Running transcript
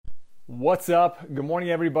What's up? Good morning,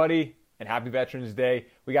 everybody, and happy Veterans Day.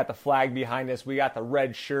 We got the flag behind us. We got the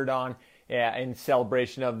red shirt on in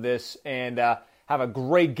celebration of this, and have a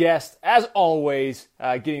great guest, as always,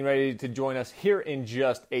 getting ready to join us here in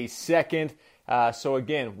just a second. So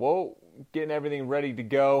again, getting everything ready to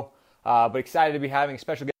go, but excited to be having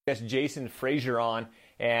special guest Jason Frazier on,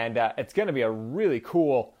 and it's going to be a really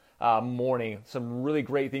cool morning. Some really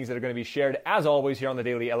great things that are going to be shared, as always, here on the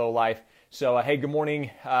Daily LO Life. So, hey, good morning,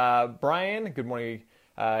 Brian. Good morning,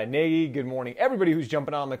 Nagy. Good morning, everybody who's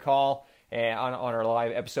jumping on the call and on our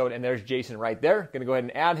live episode. And there's Jason right there. Going to go ahead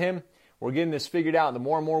and add him. We're getting this figured out. And the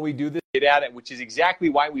more and more we do this, get at it, which is exactly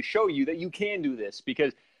why we show you that you can do this.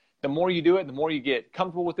 Because the more you do it, the more you get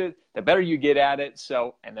comfortable with it, the better you get at it.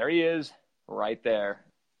 So, and there he is right there.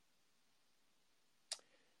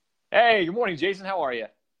 Hey, good morning, Jason. How are you?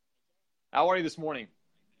 How are you this morning?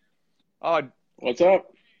 What's up?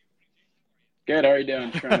 Good. How are you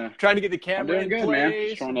doing? Trying to get the camera I'm doing in good, place. man.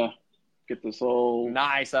 Just trying to get this whole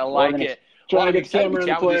nice. I like it. Trying to get the camera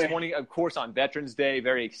in play this morning, of course, on Veterans Day.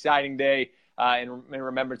 Very exciting day, in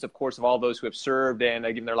remembrance, of course, of all those who have served and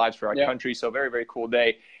given their lives for our country. So very, very cool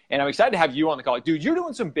day. And I'm excited to have you on the call, dude. You're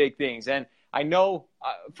doing some big things, and I know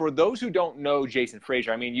for those who don't know Jason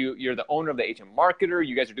Frazier, I mean, you're the owner of the Agent Marketer.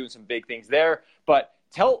 You guys are doing some big things there, but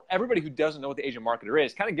tell everybody who doesn't know what the Agent Marketer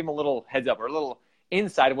is, kind of give them a little heads up or a little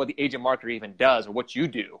insight of what the Agent Marketer even does or what you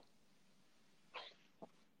do.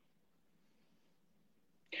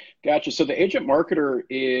 Gotcha. So the Agent Marketer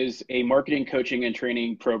is a marketing, coaching, and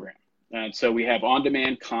training program. So we have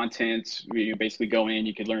on-demand content. You basically go in,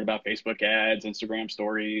 you can learn about Facebook ads, Instagram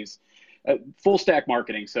stories, full stack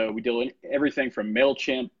marketing. So we deal with everything from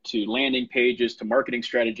MailChimp to landing pages to marketing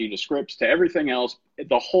strategy to scripts to everything else,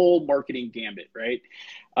 the whole marketing gambit, right?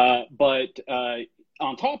 But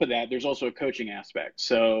on top of that, there's also a coaching aspect.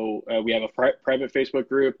 So we have a private Facebook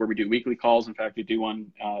group where we do weekly calls. In fact, we do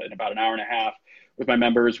one in about an hour and a half with my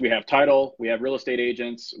members. We have title, we have real estate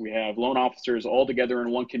agents, we have loan officers all together in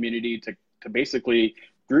one community to basically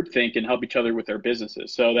group think and help each other with their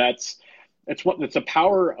businesses. So that's the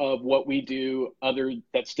power of what we do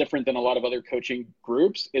that's different than a lot of other coaching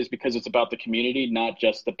groups, is because it's about the community, not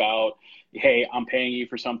just about, hey, I'm paying you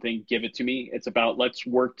for something, give it to me. It's about let's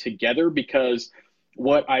work together, because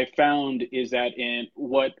what I found is that in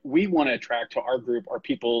what we want to attract to our group are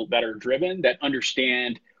people that are driven, that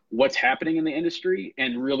understand what's happening in the industry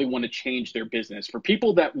and really want to change their business. For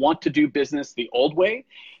people that want to do business the old way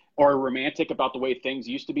or are romantic about the way things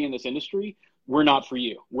used to be in this industry, we're not for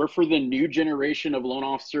you. We're for the new generation of loan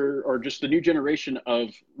officer, or just the new generation of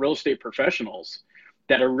real estate professionals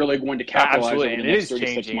that are really going to capitalize. Absolutely, on and it is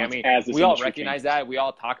changing. I mean, we all recognize that. We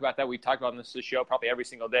all talk about that. We talk about this show probably every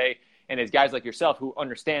single day. And as guys like yourself who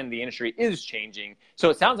understand the industry is changing. So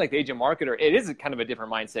it sounds like the Agent Marketer, it is a kind of a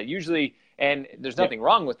different mindset usually, and there's nothing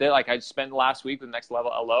wrong with it. Like I spent last week with Next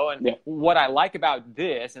Level LO, and what I like about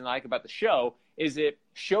this and I like about the show is it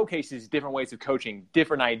showcases different ways of coaching,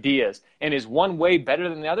 different ideas. And is one way better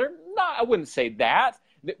than the other? No, I wouldn't say that.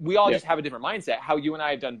 We all just have a different mindset. How you and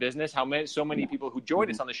I have done business, so many people who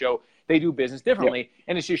joined us on the show, they do business differently.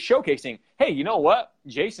 And it's just showcasing, hey, you know what,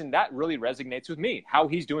 Jason, that really resonates with me. How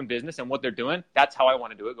he's doing business and what they're doing, that's how I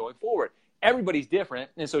want to do it going forward. Everybody's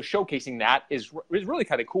different. And so showcasing that is really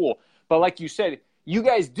kind of cool. But like you said, you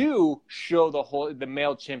guys do show the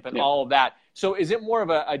MailChimp and all of that. So is it more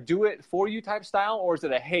of a do it for you type style, or is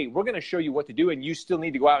it a, hey, we're going to show you what to do and you still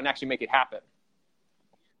need to go out and actually make it happen?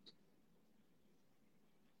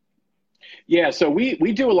 Yeah, so we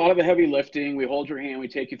do a lot of the heavy lifting. We hold your hand, we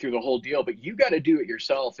take you through the whole deal, but you got to do it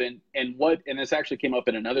yourself. And this actually came up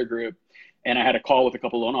in another group, and I had a call with a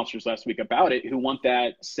couple loan officers last week about it, who want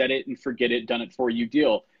that set it and forget it, done it for you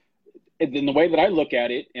deal. And then the way that I look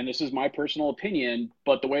at it, and this is my personal opinion,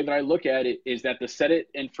 but the way that I look at it is that the set it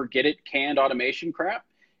and forget it canned automation crap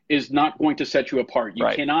is not going to set you apart. You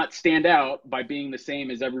cannot stand out by being the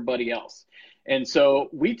same as everybody else. And so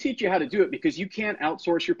we teach you how to do it, because you can't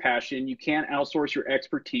outsource your passion, you can't outsource your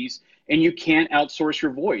expertise, and you can't outsource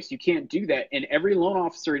your voice. You can't do that. And every loan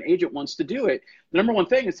officer and agent wants to do it. The number one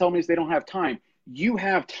thing is telling me is they don't have time. You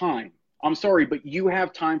have time. I'm sorry, but you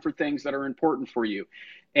have time for things that are important for you.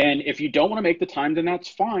 And if you don't want to make the time, then that's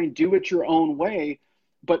fine. Do it your own way.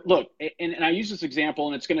 But look, and I use this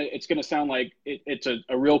example, and it's gonna sound like it's a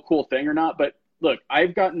real cool thing or not. But look,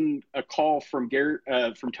 I've gotten a call from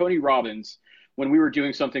Tony Robbins when we were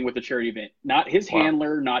doing something with a charity event. Not his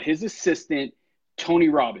handler, not his assistant, Tony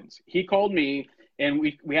Robbins. He called me, and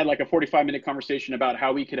we had like a 45-minute conversation about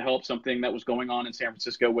how we could help something that was going on in San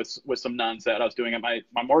Francisco with some nuns that I was doing at my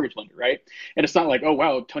mortgage lender, right? And it's not like, oh,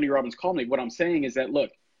 wow, Tony Robbins called me. What I'm saying is that,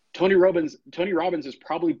 look, Tony Robbins is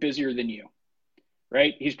probably busier than you,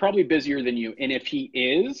 right? He's probably busier than you. And if he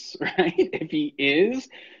is, right, if he is,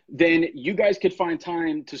 then you guys could find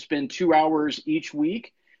time to spend 2 hours each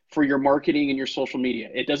week for your marketing and your social media.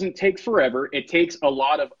 It doesn't take forever. It takes a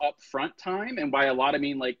lot of upfront time. And by a lot, I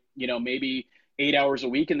mean like, maybe 8 hours a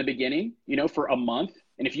week in the beginning, for a month.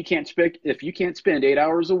 And if you can't spend 8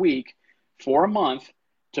 hours a week for a month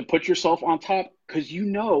to put yourself on top, because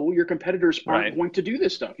your competitors aren't going to do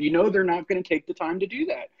this stuff. They're not going to take the time to do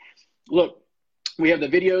that. Look, we have the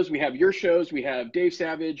videos, we have your shows, we have Dave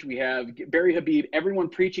Savage, we have Barry Habib, everyone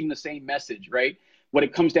preaching the same message, right? What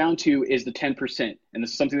it comes down to is the 10%. And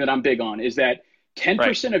this is something that I'm big on, is that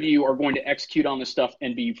 10% of you are going to execute on this stuff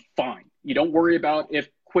and be fine. You don't worry about if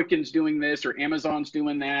Quicken's doing this or Amazon's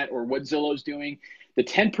doing that or what Zillow's doing. The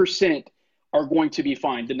 10% are going to be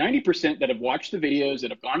fine. The 90% that have watched the videos,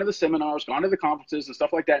 that have gone to the seminars, gone to the conferences and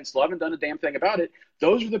stuff like that and still haven't done a damn thing about it,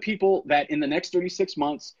 those are the people that in the next 36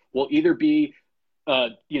 months will either be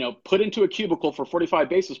put into a cubicle for 45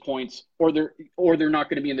 basis points, or they're not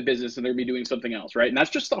going to be in the business and they'll be doing something else, right? And that's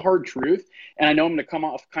just the hard truth. And I know I'm going to come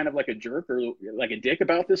off kind of like a jerk or like a dick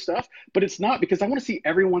about this stuff, but it's not, because I want to see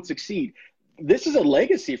everyone succeed. This is a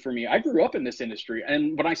legacy for me. I grew up in this industry.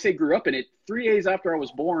 And when I say grew up in it, 3 days after I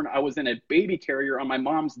was born, I was in a baby carrier on my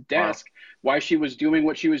mom's desk while she was doing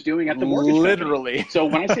what she was doing at the mortgage company. So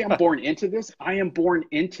when I say I'm born into this, I am born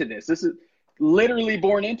into this. This is literally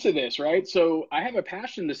born into this, right? So I have a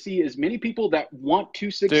passion to see as many people that want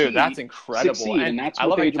to succeed. Dude, that's incredible. And that's I what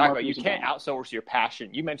love how you talk about. You can't outsource your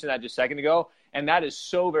passion. You mentioned that just a second ago, and that is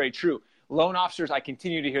so very true. Loan officers, I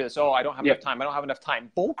continue to hear this. Oh, I don't have enough time. I don't have enough time.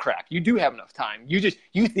 Bull crap. You do have enough time. You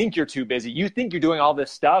think you're too busy. You think you're doing all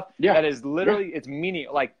this stuff that is literally, it's meaning,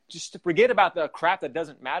 like, just to forget about the crap that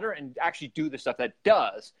doesn't matter and actually do the stuff that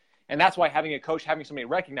does. And that's why having a coach, having somebody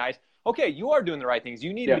recognize, okay, you are doing the right things.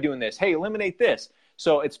 You need to be doing this. Hey, eliminate this.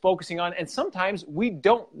 So it's focusing on, and sometimes we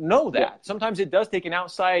don't know that. Sometimes it does take an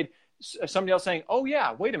outside, somebody else saying, oh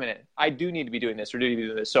yeah, wait a minute, I do need to be doing this or do need to be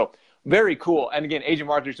doing this. So very cool. And again, Agent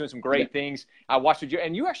Marketer's doing some great things. I watched you,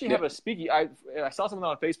 and you actually have a speaking, I saw something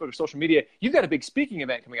on Facebook or social media. You've got a big speaking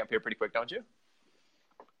event coming up here pretty quick, don't you?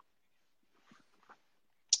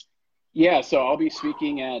 Yeah, so I'll be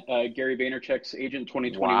speaking at Gary Vaynerchuk's Agent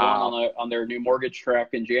 2021 on their new mortgage track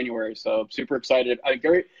in January. So super excited.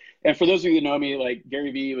 Gary, and for those of you who know me, like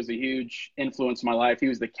Gary Vee was a huge influence in my life. He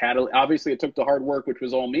was the catalyst. Obviously, it took the hard work, which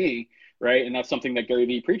was all me, right? And that's something that Gary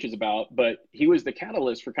Vee preaches about. But he was the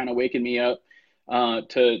catalyst for kind of waking me up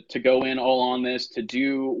to go in all on this, to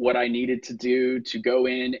do what I needed to do, to go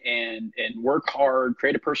in and work hard,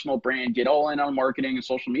 create a personal brand, get all in on marketing and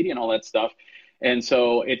social media and all that stuff. And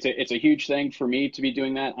so it's a huge thing for me to be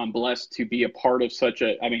doing that. I'm blessed to be a part of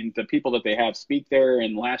the people that they have speak there,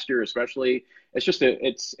 and last year especially, it's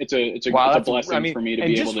a blessing for me to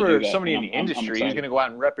be able to do that. And just for somebody in the industry who's going to go out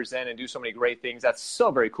and represent and do so many great things, that's so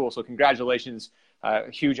very cool. So congratulations,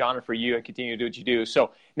 huge honor for you, and continue to do what you do. So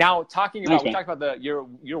now talking about, we talked about your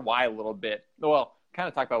why a little bit. Well, kind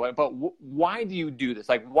of talk about what, but why do you do this?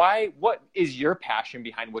 Like what is your passion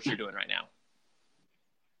behind what you're doing right now?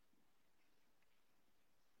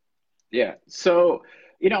 Yeah. So,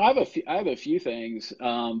 I have a few things,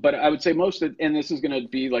 but I would say most of, and this is going to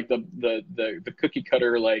be like the cookie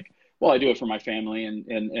cutter, like, well, I do it for my family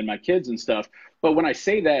and my kids and stuff. But when I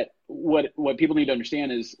say that, what people need to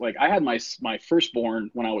understand is, like, I had my firstborn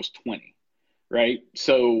when I was 20, right?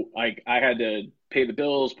 So I had to pay the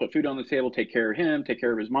bills, put food on the table, take care of him, take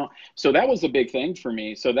care of his mom. So that was a big thing for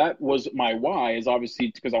me. So that was my why, is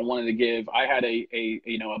obviously because I wanted to give. I had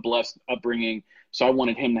a blessed upbringing, so I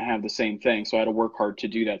wanted him to have the same thing. So I had to work hard to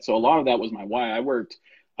do that. So a lot of that was my why. I worked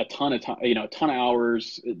a ton of time, a ton of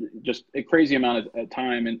hours, just a crazy amount of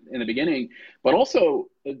time in the beginning. But also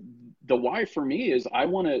the why for me is I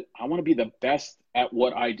want to be the best at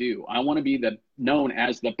what I do. I want to be known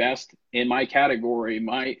as the best in my category,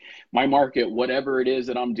 my market, whatever it is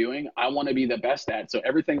that I'm doing. I want to be the best at. So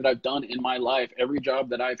everything that I've done in my life, every job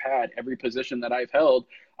that I've had, every position that I've held,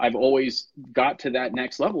 I've always got to that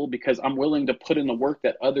next level because I'm willing to put in the work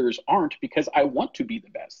that others aren't, because I want to be the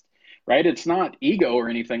best. Right? It's not ego or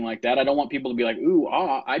anything like that. I don't want people to be like, ooh,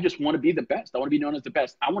 I just want to be the best. I want to be known as the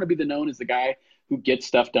best. I want to be known as the guy who gets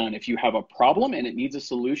stuff done. If you have a problem and it needs a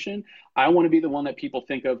solution, I want to be the one that people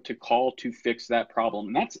think of to call to fix that problem.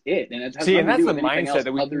 And that's it. And it has and that's the mindset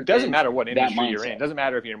that doesn't matter what industry you're in. It doesn't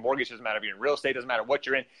matter if you're in mortgage, doesn't matter if you're in real estate, doesn't matter what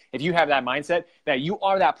you're in. If you have that mindset that you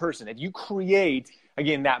are that person, if you create,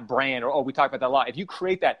 again, that brand, or we talk about that a lot. If you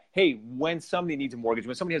create that, hey, when somebody needs a mortgage,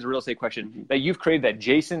 when somebody has a real estate question, that you've created that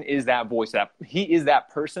Jason is that voice, that he is that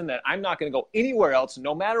person, that I'm not going to go anywhere else,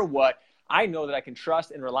 no matter what. I know that I can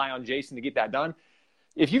trust and rely on Jason to get that done.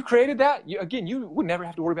 If you created that, you would never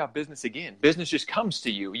have to worry about business again. Business just comes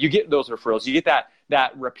to you. You get those referrals. You get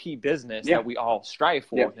that repeat business that we all strive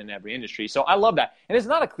for within every industry. So I love that. And it's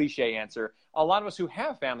not a cliche answer. A lot of us who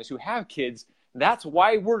have families, who have kids, that's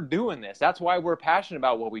why we're doing this. That's why we're passionate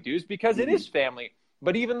about what we do, is because it is family.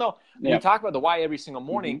 But even though we talk about the why every single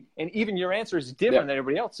morning, and even your answer is different than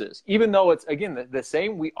everybody else's, even though it's, again, the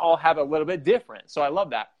same, we all have a little bit different. So I love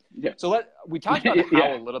that. Yeah. So we talked about the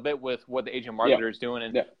how a little bit with what the agent marketer is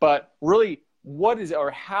doing, but really,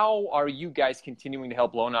 how are you guys continuing to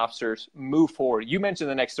help loan officers move forward? You mentioned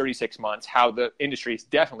the next 36 months, how the industry is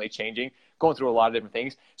definitely changing, going through a lot of different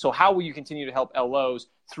things. So how will you continue to help LOs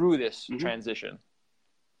through this transition?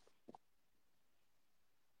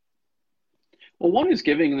 Well, one is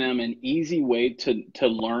giving them an easy way to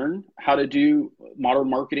learn how to do modern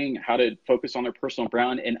marketing, how to focus on their personal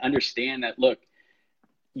brand, and understand that, look,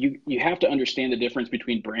 you have to understand the difference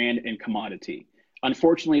between brand and commodity.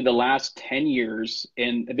 Unfortunately, the last 10 years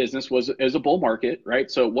in the business is a bull market, right?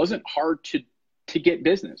 So it wasn't hard to get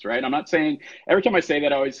business, right? I'm not saying, every time I say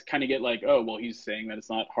that, I always kind of get like, oh, well, he's saying that it's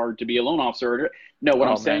not hard to be a loan officer. No, what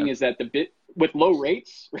I'm saying is that with low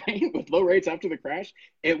rates, right? With low rates after the crash,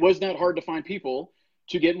 it was not hard to find people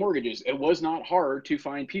to get mortgages. It was not hard to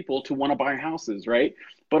find people to want to buy houses, right?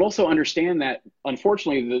 But also understand that,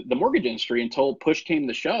 unfortunately, the mortgage industry, until push came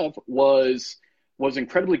to shove, was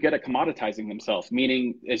incredibly good at commoditizing themselves,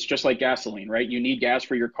 meaning it's just like gasoline, right? You need gas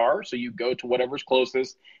for your car, so you go to whatever's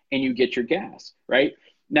closest and you get your gas, right?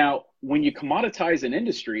 Now, when you commoditize an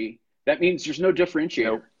industry, that means there's no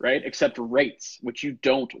differentiator, right? Except rates, which you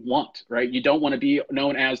don't want, right? You don't want to be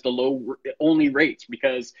known as the low only rates,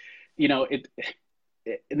 because, and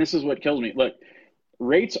this is what kills me. Look,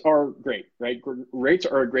 rates are great, right? Rates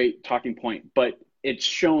are a great talking point, but it's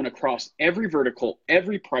shown across every vertical,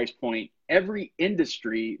 every price point, every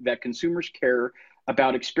industry that consumers care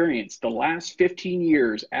about experience. The last 15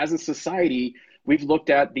 years as a society, we've looked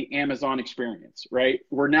at the Amazon experience, right?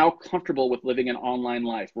 We're now comfortable with living an online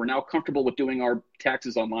life. We're now comfortable with doing our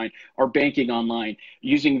taxes online, our banking online,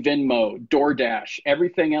 using Venmo, DoorDash,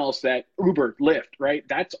 everything else, that Uber, Lyft, right?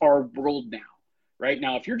 That's our world now, right?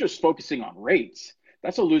 Now, if you're just focusing on rates,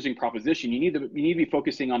 that's a losing proposition. You need to be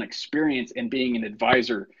focusing on experience and being an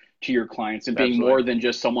advisor to your clients, and being more than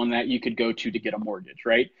just someone that you could go to get a mortgage,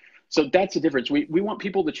 right? So that's the difference. We want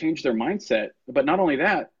people to change their mindset, but not only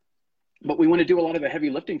that, but we want to do a lot of the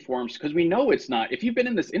heavy lifting for them, because we know it's not. If you've been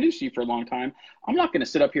in this industry for a long time, I'm not going to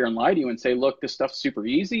sit up here and lie to you and say, look, this stuff's super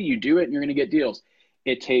easy. You do it and you're going to get deals.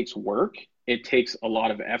 It takes work. It takes a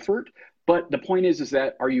lot of effort. But the point is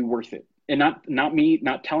that, are you worth it? And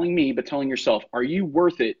not telling me, but telling yourself, are you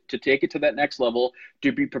worth it to take it to that next level,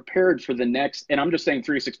 to be prepared for the next, and I'm just saying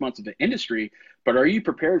 3 to 6 months of the industry, but are you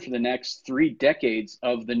prepared for the next 3 decades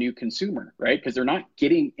of the new consumer, right? Because they're not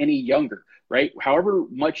getting any younger, right? However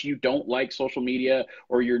much you don't like social media,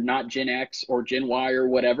 or you're not Gen X or Gen Y or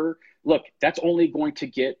whatever, look, that's only going to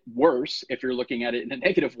get worse if you're looking at it in a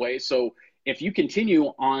negative way. So if you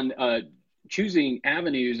continue on choosing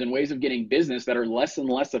avenues and ways of getting business that are less and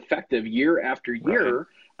less effective year after year,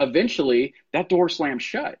 eventually that door slams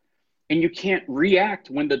shut. And you can't react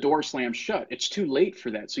when the door slams shut. It's too late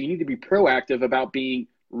for that. So you need to be proactive about being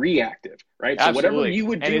reactive, right? Absolutely. So whatever you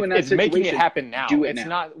would do in that situation, it's making it happen now. Do it it's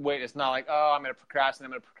now. It's not like, oh, I'm going to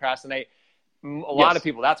procrastinate. A lot of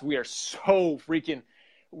people,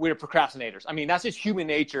 we're procrastinators. I mean, that's just human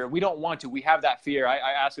nature. We don't want to. We have that fear. I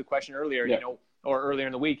asked a question earlier, or earlier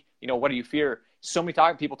in the week, what do you fear? So many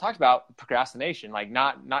people talked about procrastination, like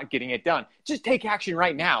not getting it done. Just take action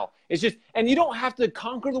right now. And you don't have to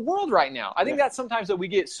conquer the world right now. I think that's sometimes that we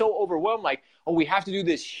get so overwhelmed, like, oh, we have to do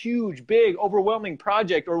this huge, big, overwhelming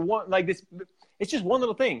project, or one like this. It's just one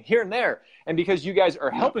little thing here and there. And because you guys are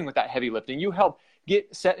helping with that heavy lifting, you help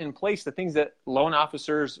get set in place the things that loan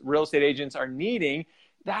officers, real estate agents are needing.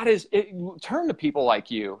 Turn to people like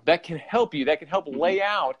you that can help you, that can help lay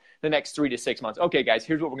out the next 3 to 6 months. Okay, guys,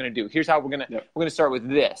 here's what we're going to do. Here's how we're going to start with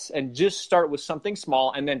this, and just start with something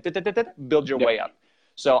small, and then build your way up.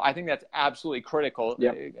 So I think that's absolutely critical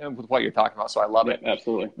with what you're talking about. So I love it.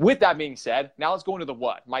 Absolutely. With that being said, now let's go into the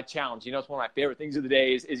what. My challenge. It's one of my favorite things of the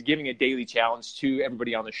day is giving a daily challenge to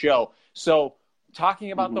everybody on the show. So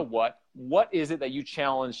talking about the what is it that you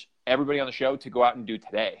challenge everybody on the show to go out and do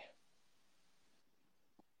today?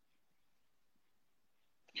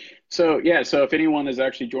 So if anyone is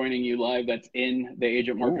actually joining you live that's in the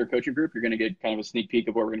Agent Marketer Coaching Group, you're going to get kind of a sneak peek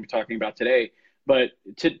of what we're going to be talking about today. But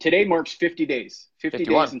today marks 50 days, 50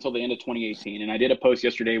 days until the end of 2018. And I did a post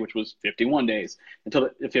yesterday, which was 51 days until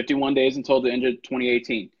the end of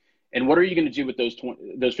 2018. And what are you going to do with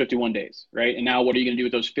those 51 days, right? And now what are you going to do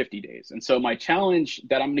with those 50 days? And so my challenge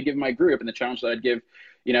that I'm going to give my group, and the challenge that I'd give,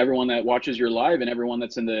 everyone that watches your live and everyone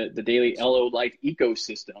that's in the daily LO Life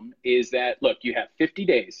ecosystem is that, look, you have 50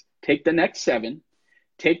 days. Take the next 7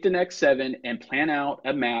 and plan out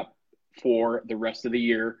a map for the rest of the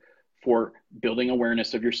year for building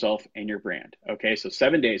awareness of yourself and your brand. Okay, so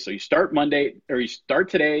 7 days. So you start Monday, or you start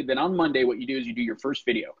today. Then on Monday, what you do is you do your first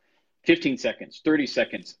video. 15 seconds, 30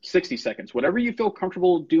 seconds, 60 seconds, whatever you feel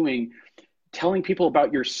comfortable doing, telling people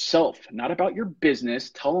about yourself, not about your business.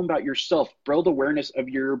 Tell them about yourself. Build awareness of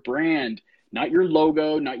your brand, not your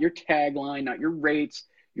logo, not your tagline, not your rates,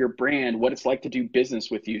 your brand, what it's like to do business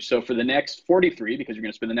with you. So for the next 43, because you're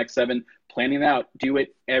going to spend the next 7 planning it out, do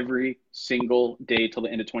it every single day till the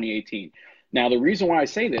end of 2018. Now, the reason why I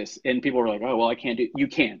say this, and people are like, oh, well, I can't do it. You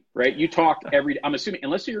can, right? You talk I'm assuming,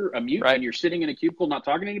 unless you're a mute and you're sitting in a cubicle not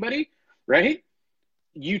talking to anybody, right?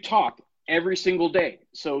 You talk every single day.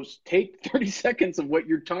 So take 30 seconds of what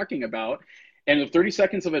you're talking about and the 30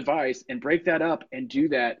 seconds of advice and break that up and do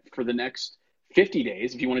that for the next 50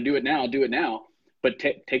 days. If you want to do it now, do it now. But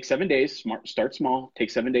take 7 days, start small,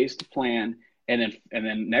 take 7 days to plan. And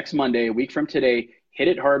then next Monday, a week from today, hit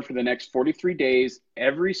it hard for the next 43 days.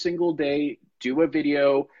 Every single day, do a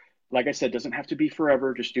video. Like I said, doesn't have to be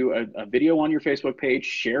forever. Just do a video on your Facebook page,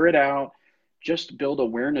 share it out. Just build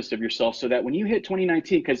awareness of yourself so that when you hit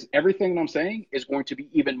 2019, because everything I'm saying is going to be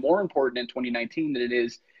even more important in 2019 than it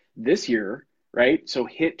is this year, right? So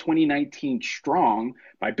hit 2019 strong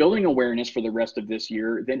by building awareness for the rest of this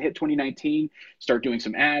year, then hit 2019, start doing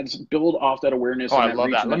some ads, build off that awareness. Oh, I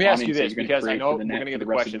love that. Let me ask you this, because I know we're going to get the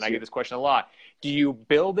question. I get this question a lot. Do you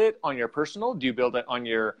build it on your personal? Do you build it on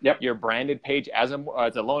your branded page as a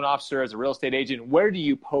loan officer, as a real estate agent? Where do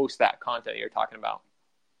you post that content that you're talking about?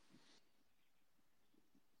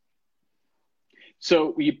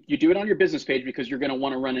 So you do it on your business page because you're going to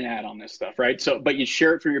want to run an ad on this stuff, right? So, but you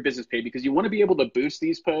share it from your business page because you want to be able to boost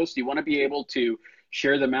these posts. You want to be able to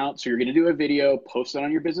share them out. So you're going to do a video, post it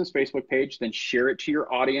on your business Facebook page, then share it to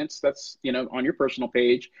your audience. That's, on your personal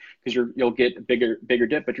page, because you'll get a bigger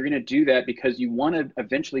dip, but you're going to do that because you want to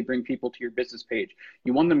eventually bring people to your business page.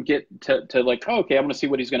 You want them to get to like, oh, okay, I want to see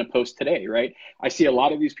what he's going to post today, right? I see a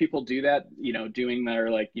lot of these people do that, doing their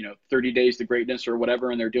 30 days to greatness or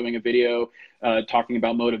whatever. And they're doing a video talking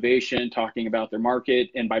about motivation, talking about their market.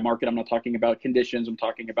 And by market, I'm not talking about conditions. I'm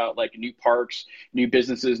talking about like new parks, new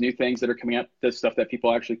businesses, new things that are coming up, this stuff that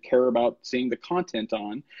people actually care about seeing the content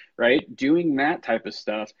on, right? Doing that type of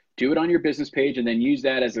stuff, do it on your business page and then use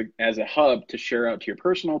that as a hub to share out to your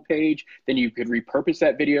personal page. Then you could repurpose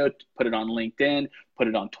that video, put it on LinkedIn, put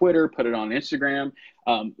it on Twitter, put it on Instagram.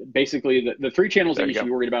 Basically, the 3 channels that you should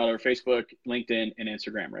be worried about are Facebook, LinkedIn, and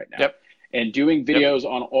Instagram right now. Yep. And doing videos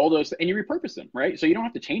on all those, and you repurpose them, right? So you don't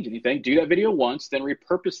have to change anything. Do that video once, then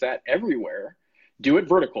repurpose that everywhere. Do it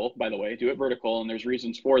vertical, by the way, and there's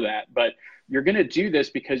reasons for that. But you're going to do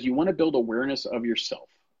this because you want to build awareness of yourself.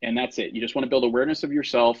 And that's it. You just want to build awareness of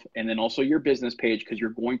yourself and then also your business page, because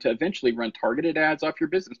you're going to eventually run targeted ads off your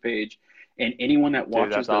business page. And anyone that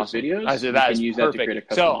watches those videos, you can use that to create a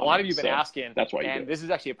custom audience. So a lot of you have been asking, that's why and this is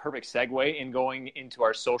actually a perfect segue in going into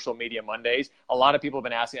our Social Media Mondays. A lot of people have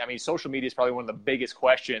been asking, social media is probably one of the biggest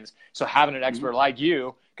questions. So having an expert like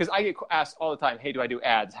you, because I get asked all the time, hey, do I do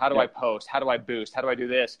ads? How do I post? How do I boost? How do I do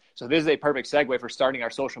this? So this is a perfect segue for starting our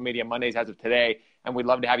Social Media Mondays as of today. And we'd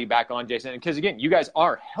love to have you back on, Jason. Because again, you guys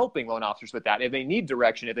are helping loan officers with that. If they need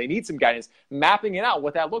direction, if they need some guidance, mapping it out,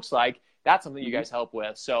 what that looks like, that's something you guys help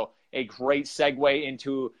with. So a great segue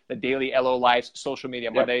into the daily LO Life's Social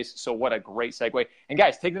Media Mondays. So what a great segue. And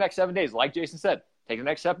guys, take the next 7 days. Like Jason said, take the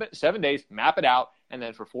next 7 days, map it out. And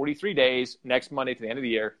then for 43 days, next Monday to the end of the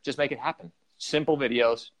year, just make it happen. Simple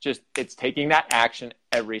videos. It's taking that action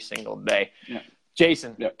every single day. Yeah.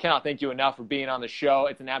 Jason, cannot thank you enough for being on the show.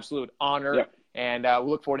 It's an absolute honor. Yeah. And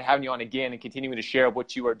we look forward to having you on again and continuing to share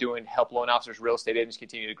what you are doing to help loan officers, real estate agents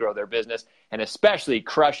continue to grow their business and especially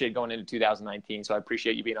crush it going into 2019. So I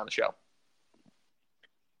appreciate you being on the show.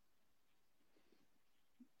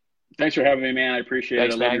 Thanks for having me, man. I appreciate it.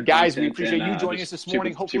 Thanks, man. Guys, we appreciate you joining us this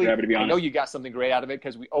morning. Hopefully, I know you got something great out of it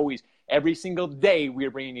because every single day, we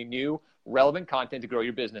are bringing you new, relevant content to grow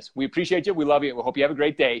your business. We appreciate you. We love you. And we hope you have a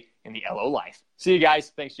great day in the LO Life. See you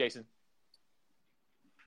guys. Thanks, Jason.